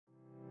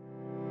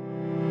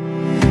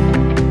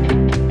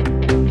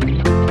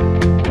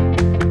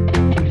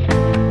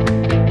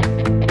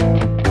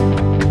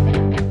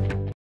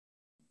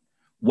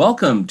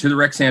Welcome to the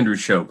Rex Andrews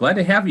Show. Glad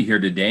to have you here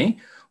today.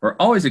 We're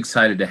always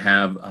excited to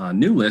have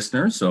new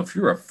listeners. So if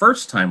you're a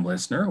first-time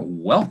listener,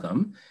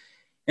 welcome.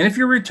 And if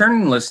you're a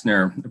returning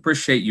listener,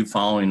 appreciate you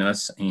following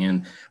us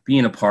and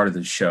being a part of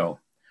the show.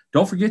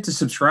 Don't forget to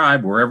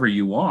subscribe wherever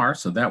you are,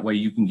 so that way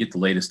you can get the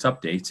latest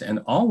updates. And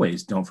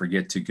always don't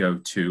forget to go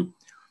to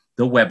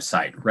the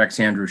website,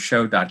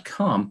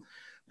 rexandrewshow.com,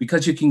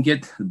 because you can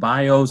get the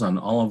bios on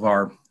all of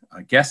our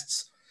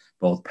guests,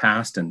 both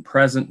past and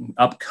present,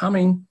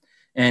 upcoming,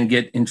 and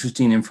get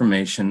interesting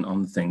information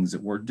on the things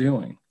that we're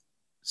doing.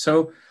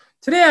 So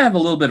today I have a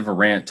little bit of a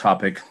rant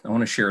topic. I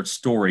want to share a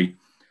story.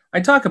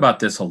 I talk about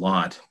this a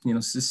lot. You know,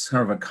 this is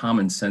kind of a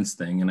common sense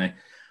thing, and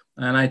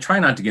I try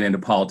not to get into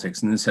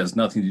politics, and this has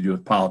nothing to do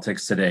with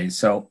politics today.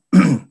 So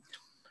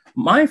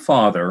my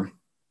father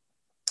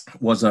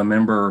was a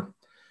member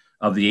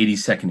of the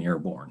 82nd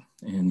Airborne,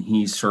 and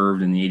he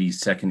served in the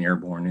 82nd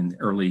Airborne in the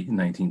early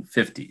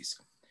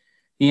 1950s.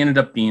 He ended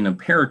up being a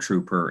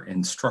paratrooper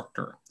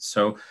instructor.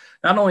 So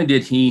not only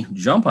did he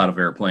jump out of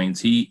airplanes,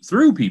 he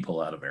threw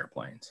people out of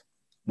airplanes.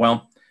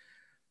 Well,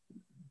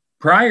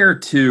 prior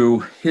to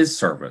his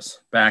service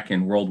back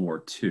in World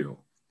War II,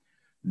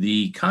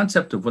 the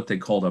concept of what they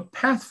called a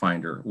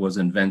pathfinder was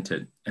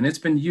invented, and it's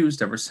been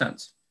used ever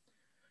since.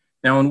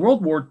 Now, in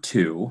World War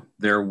II,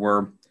 there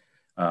were,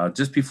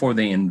 just before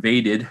they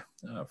invaded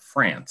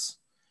France,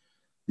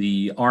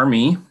 the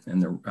Army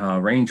and the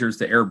Rangers,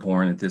 the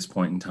Airborne at this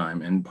point in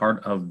time, and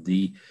part of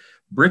the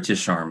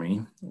British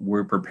Army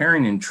were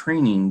preparing and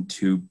training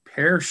to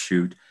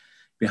parachute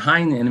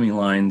behind the enemy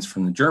lines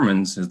from the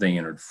Germans as they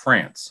entered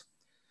France.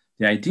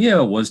 The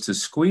idea was to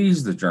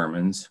squeeze the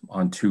Germans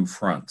on two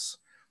fronts,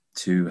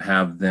 to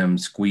have them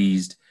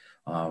squeezed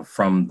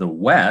from the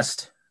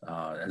west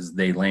as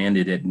they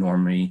landed at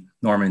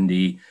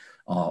Normandy,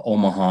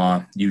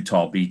 Omaha,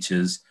 Utah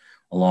beaches,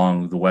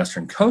 along the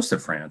western coast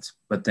of France,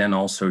 but then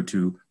also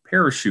to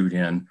parachute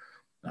in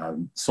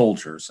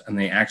soldiers. And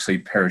they actually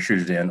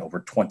parachuted in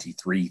over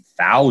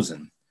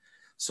 23,000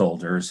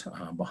 soldiers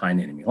behind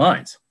enemy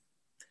lines.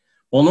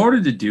 Well, in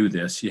order to do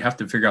this, you have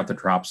to figure out the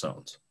drop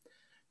zones.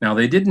 Now,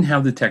 they didn't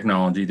have the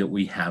technology that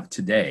we have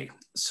today.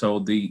 So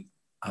the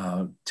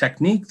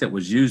technique that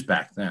was used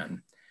back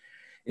then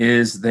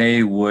is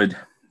they would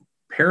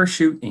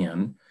parachute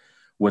in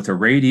with a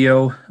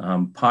radio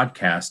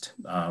podcaster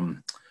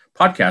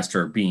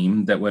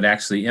beam that would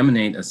actually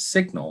emanate a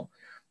signal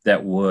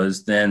that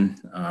was then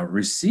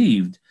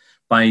received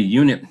by a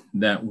unit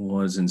that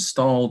was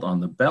installed on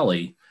the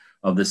belly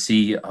of the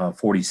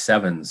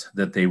C-47s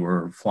that they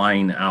were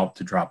flying out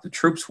to drop the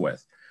troops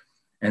with.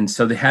 And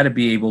so they had to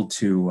be able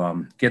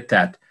to get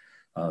that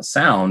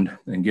sound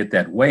and get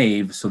that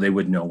wave so they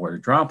would know where to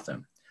drop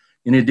them.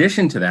 In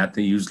addition to that,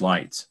 they used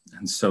lights.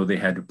 And so they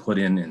had to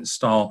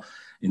install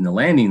in the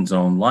landing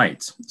zone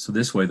lights. So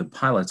this way the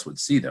pilots would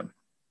see them.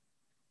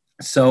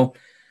 So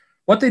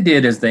what they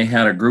did is they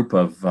had a group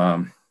of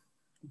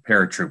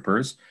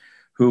paratroopers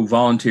who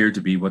volunteered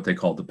to be what they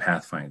called the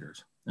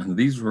pathfinders. And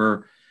these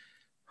were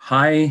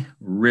high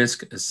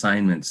risk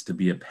assignments to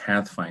be a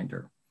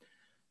pathfinder.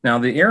 Now,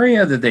 the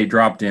area that they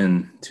dropped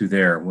into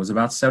there was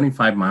about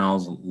 75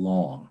 miles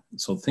long.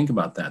 So think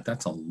about that.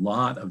 That's a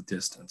lot of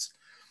distance.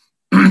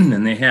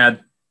 And they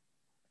had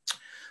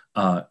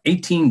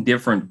 18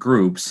 different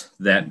groups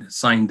that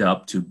signed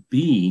up to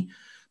be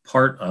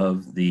part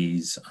of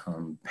these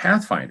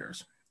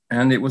pathfinders.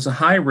 And it was a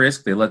high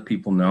risk. They let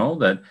people know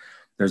that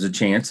there's a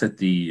chance that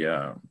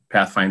the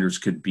pathfinders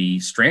could be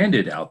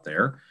stranded out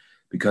there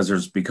because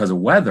of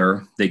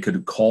weather. They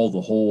could call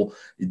the whole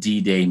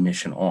D-Day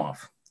mission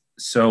off.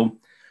 So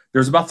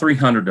there's about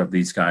 300 of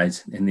these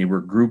guys, and they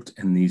were grouped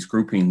in these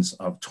groupings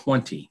of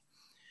 20.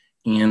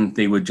 And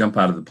they would jump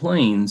out of the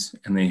planes,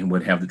 and they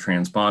would have the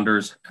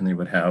transponders, and they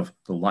would have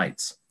the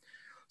lights.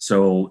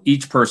 So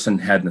each person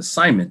had an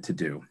assignment to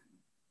do.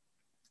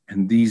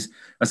 And these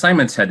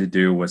assignments had to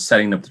do with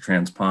setting up the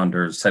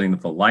transponders, setting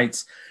up the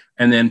lights,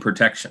 and then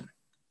protection.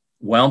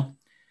 Well,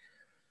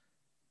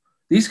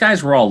 these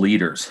guys were all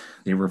leaders.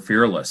 They were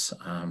fearless.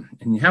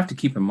 And you have to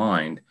keep in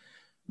mind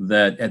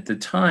that at the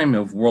time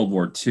of World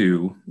War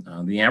II,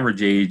 the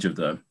average age of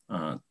the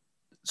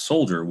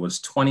soldier was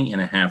 20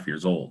 and a half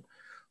years old.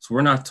 So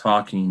we're not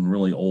talking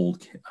really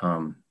old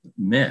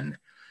men.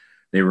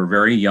 They were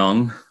very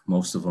young,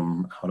 most of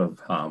them out of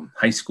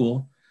high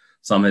school.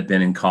 Some had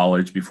been in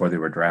college before they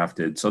were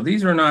drafted. So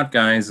these are not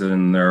guys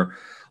in their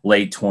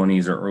late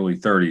 20s or early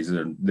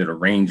 30s that are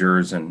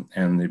Rangers and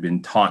they've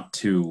been taught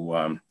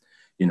to,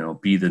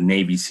 be the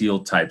Navy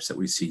SEAL types that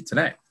we see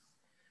today.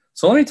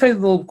 So let me tell you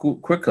a little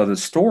quick of the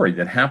story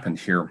that happened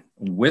here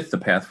with the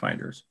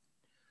Pathfinders.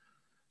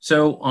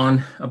 So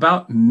on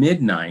about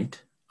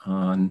midnight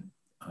on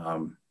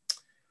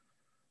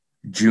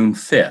June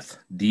 5th,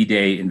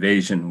 D-Day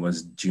invasion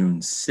was June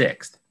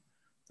 6th.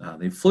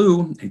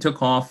 They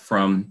took off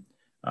from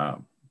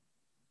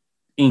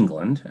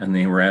England, and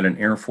they were at an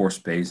Air Force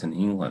base in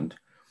England,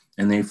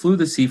 and they flew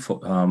the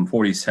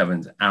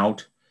C-47s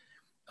out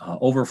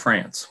over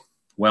France.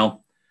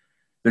 Well,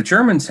 the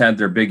Germans had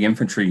their big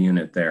infantry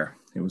unit there.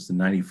 It was the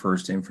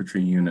 91st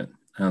Infantry Unit,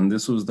 And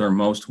this was their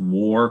most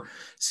war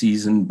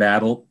seasoned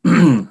battle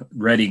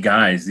ready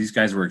guys. These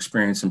guys were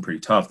experienced and pretty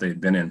tough. They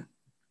had been in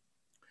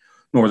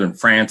northern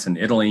France and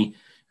Italy,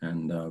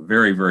 and a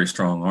very, very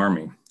strong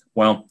army.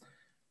 Well,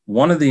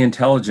 one of the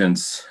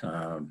intelligence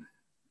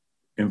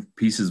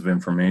pieces of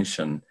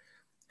information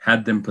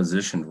had them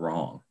positioned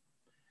wrong.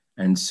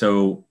 And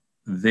so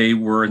they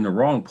were in the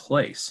wrong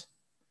place.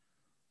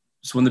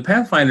 So when the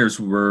Pathfinders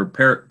were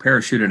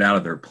parachuted out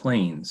of their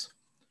planes,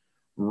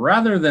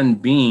 rather than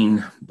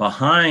being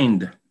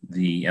behind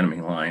the enemy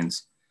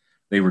lines,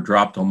 they were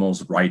dropped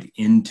almost right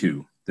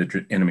into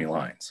the enemy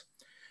lines.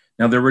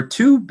 Now, there were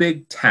two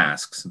big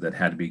tasks that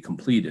had to be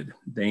completed.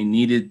 They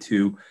needed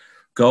to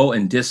go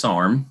and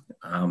disarm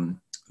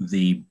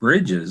the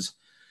bridges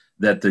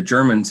that the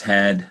Germans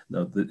had,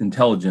 the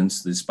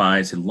intelligence, the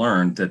spies had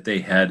learned that they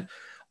had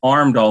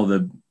armed all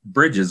the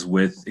bridges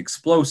with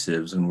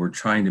explosives and were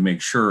trying to make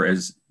sure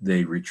as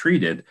they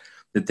retreated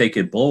that they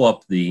could blow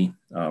up the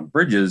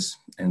bridges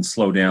and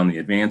slow down the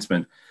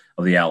advancement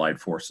of the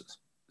Allied forces.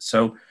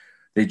 So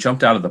they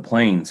jumped out of the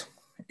planes,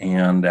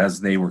 and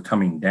as they were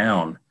coming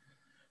down,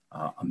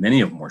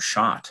 many of them were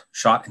shot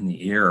in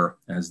the air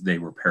as they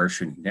were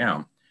parachuting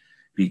down,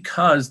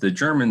 because the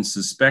Germans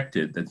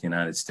suspected that the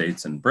United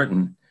States and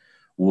Britain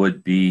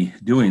would be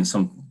doing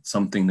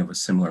something of a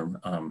similar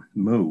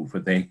move,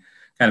 but they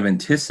kind of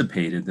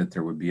anticipated that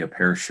there would be a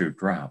parachute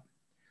drop.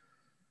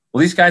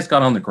 Well, these guys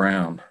got on the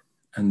ground,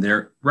 and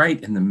they're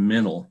right in the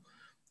middle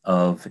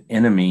of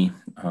enemy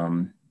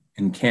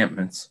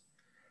encampments.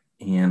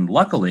 And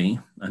luckily,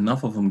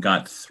 enough of them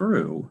got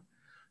through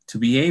to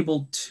be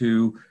able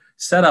to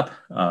set up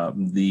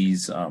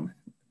these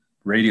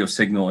radio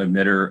signal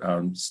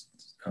emitter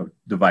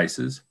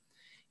devices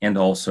and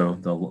also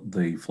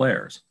the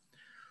flares.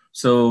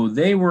 So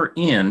they were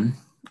in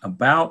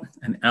about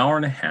an hour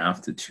and a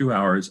half to 2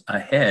 hours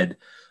ahead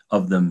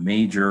of the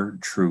major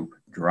troop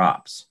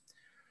drops.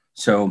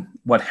 So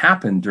what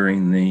happened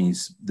during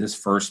this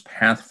first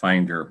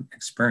Pathfinder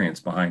experience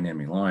behind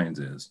enemy lines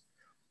is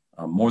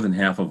more than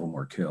half of them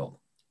were killed.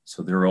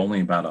 So there were only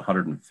about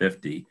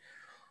 150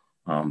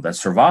 that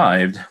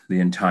survived the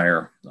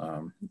entire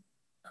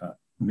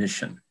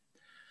mission.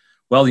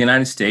 Well, the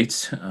United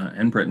States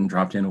and Britain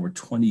dropped in over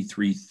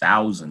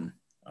 23,000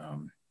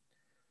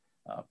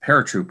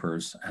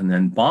 paratroopers, and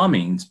then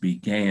bombings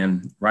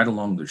began right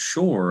along the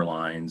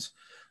shorelines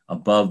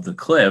above the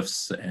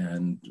cliffs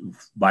and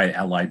by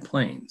Allied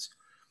planes.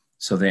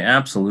 So they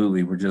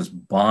absolutely were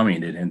just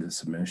bombing it into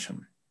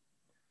submission.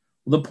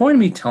 Well, the point of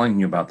me telling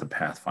you about the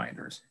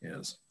Pathfinders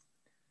is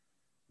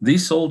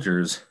these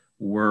soldiers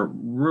were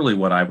really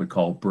what I would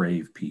call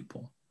brave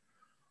people.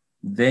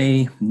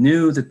 They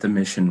knew that the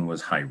mission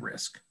was high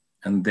risk,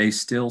 and they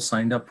still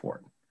signed up for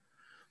it.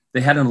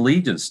 They had an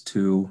allegiance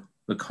to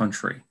the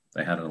country.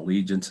 They had an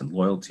allegiance and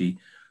loyalty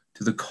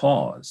to the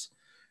cause,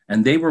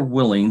 and they were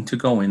willing to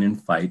go in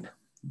and fight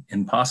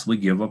and possibly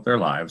give up their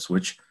lives,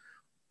 which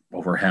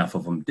over half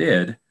of them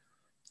did,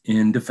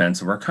 in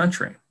defense of our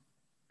country.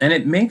 And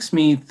it makes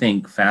me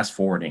think, fast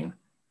forwarding,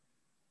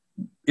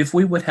 if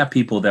we would have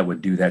people that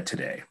would do that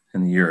today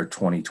in the year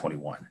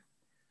 2021,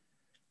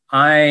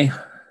 I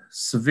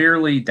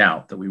severely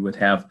doubt that we would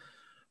have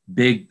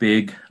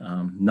big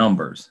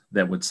numbers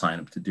that would sign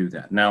up to do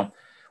that. Now,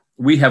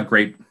 we have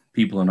great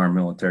people in our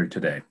military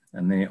today,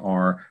 and they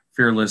are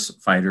fearless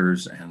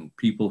fighters and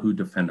people who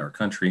defend our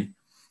country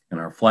and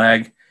our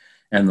flag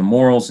and the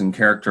morals and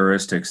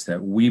characteristics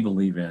that we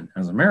believe in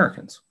as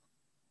Americans.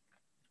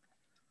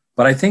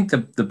 But I think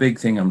the big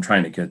thing I'm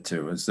trying to get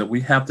to is that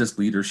we have this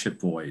leadership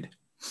void,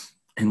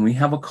 and we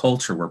have a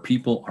culture where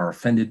people are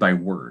offended by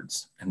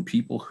words and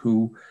people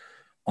who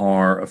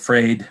are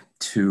afraid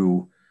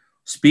to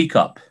speak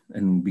up,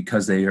 and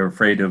because they are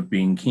afraid of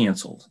being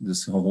canceled,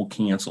 this whole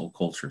cancel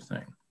culture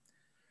thing.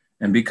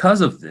 And because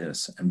of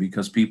this, and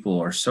because people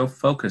are so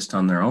focused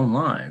on their own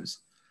lives,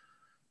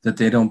 that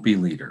they don't be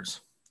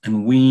leaders.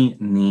 And we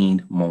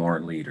need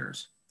more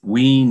leaders.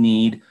 We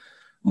need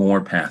more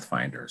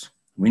Pathfinders.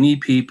 We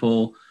need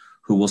people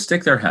who will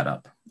stick their head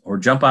up or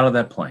jump out of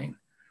that plane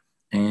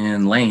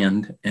and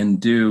land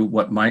and do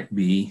what might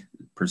be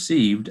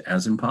perceived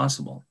as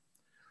impossible.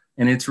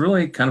 And it's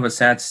really kind of a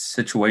sad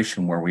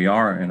situation where we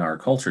are in our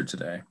culture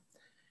today.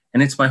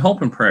 And it's my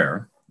hope and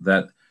prayer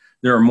that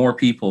there are more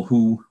people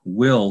who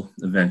will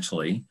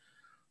eventually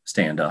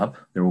stand up.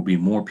 There will be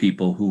more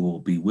people who will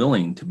be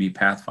willing to be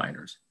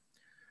Pathfinders.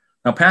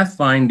 Now,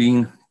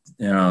 pathfinding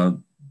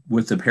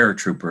with the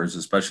paratroopers,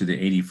 especially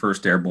the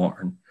 81st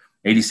Airborne,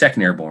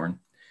 82nd Airborne,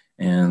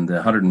 and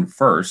the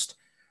 101st,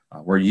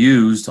 were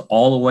used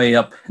all the way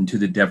up into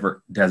the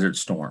Desert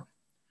Storm.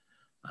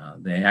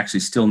 They actually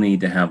still need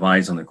to have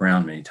eyes on the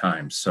ground many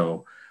times.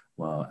 So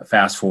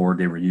fast forward,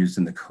 they were used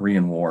in the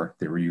Korean War.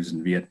 They were used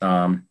in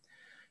Vietnam.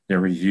 They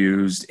were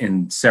used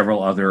in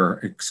several other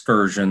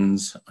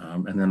excursions,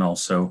 and then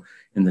also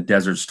in the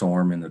Desert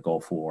Storm and the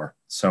Gulf War.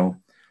 So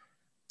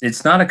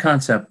it's not a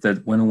concept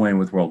that went away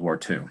with World War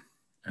II.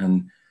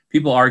 And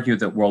people argue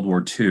that World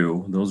War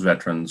II, those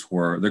veterans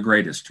were the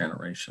greatest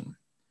generation.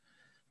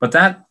 But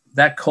that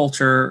that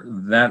culture,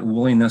 that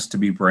willingness to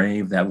be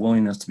brave, that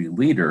willingness to be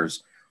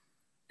leaders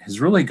has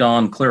really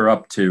gone clear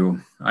up to,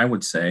 I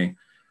would say,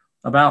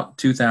 about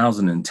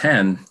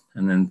 2010,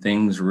 and then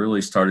things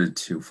really started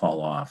to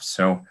fall off.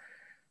 So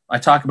I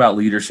talk about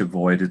leadership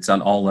void. It's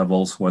on all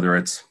levels, whether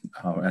it's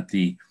at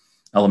the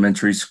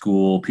elementary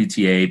school,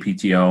 PTA,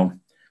 PTO,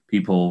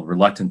 people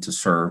reluctant to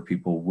serve,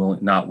 people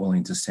not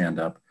willing to stand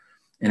up.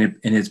 And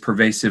it's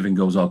pervasive and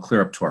goes all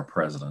clear up to our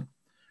president.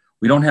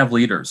 We don't have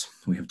leaders.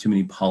 We have too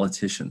many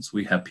politicians.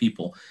 We have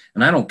people,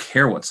 and I don't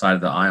care what side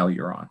of the aisle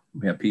you're on.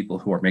 We have people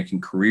who are making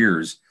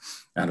careers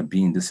out of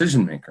being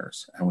decision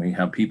makers. And we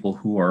have people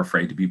who are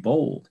afraid to be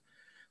bold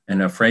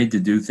and afraid to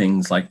do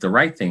things like the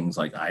right things.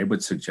 Like I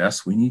would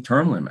suggest we need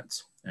term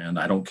limits. And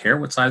I don't care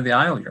what side of the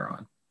aisle you're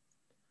on.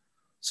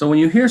 So when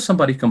you hear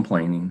somebody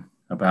complaining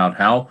about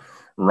how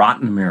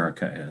rotten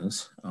America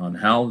is, on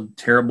how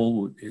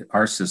terrible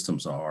our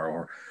systems are,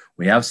 or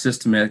we have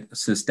systemic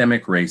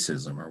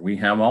racism, or we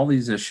have all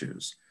these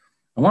issues,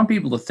 I want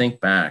people to think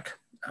back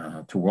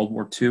to World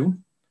War II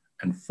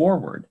and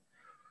forward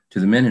to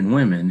the men and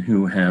women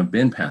who have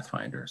been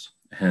pathfinders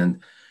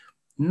and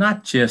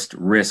not just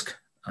risk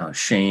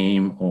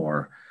shame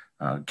or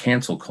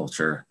cancel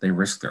culture, they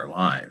risk their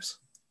lives.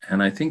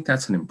 And I think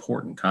that's an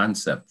important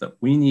concept that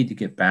we need to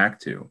get back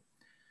to.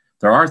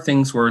 There are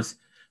things worth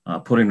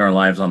putting our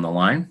lives on the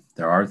line.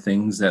 There are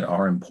things that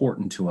are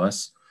important to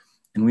us.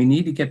 And we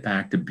need to get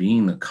back to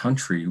being a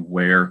country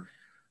where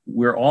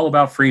we're all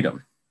about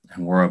freedom,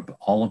 and we're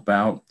all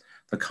about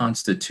the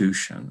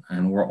Constitution,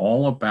 and we're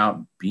all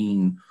about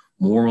being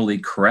morally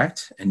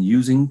correct and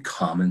using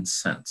common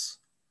sense.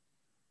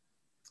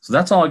 So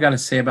that's all I got to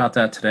say about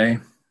that today.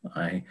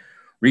 I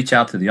reach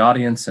out to the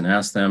audience and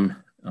ask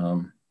them,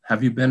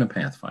 have you been a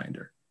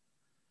Pathfinder?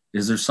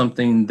 Is there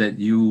something that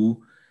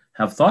you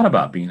have thought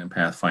about being a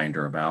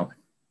Pathfinder about?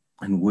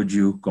 And would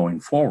you, going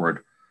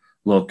forward,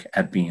 look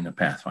at being a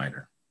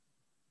Pathfinder?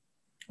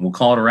 We'll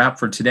call it a wrap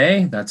for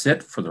today. That's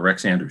it for the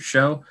Rex Andrews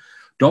Show.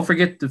 Don't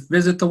forget to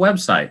visit the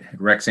website at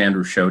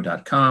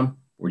rexandrewsshow.com,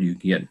 where you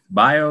can get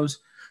bios,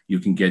 you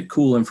can get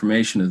cool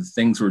information of the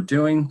things we're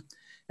doing,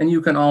 and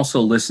you can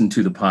also listen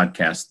to the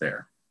podcast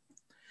there.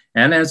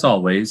 And as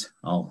always,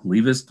 I'll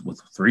leave us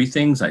with 3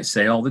 things I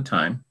say all the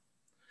time.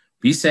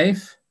 Be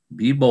safe,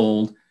 be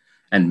bold,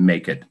 and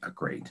make it a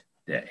great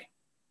day.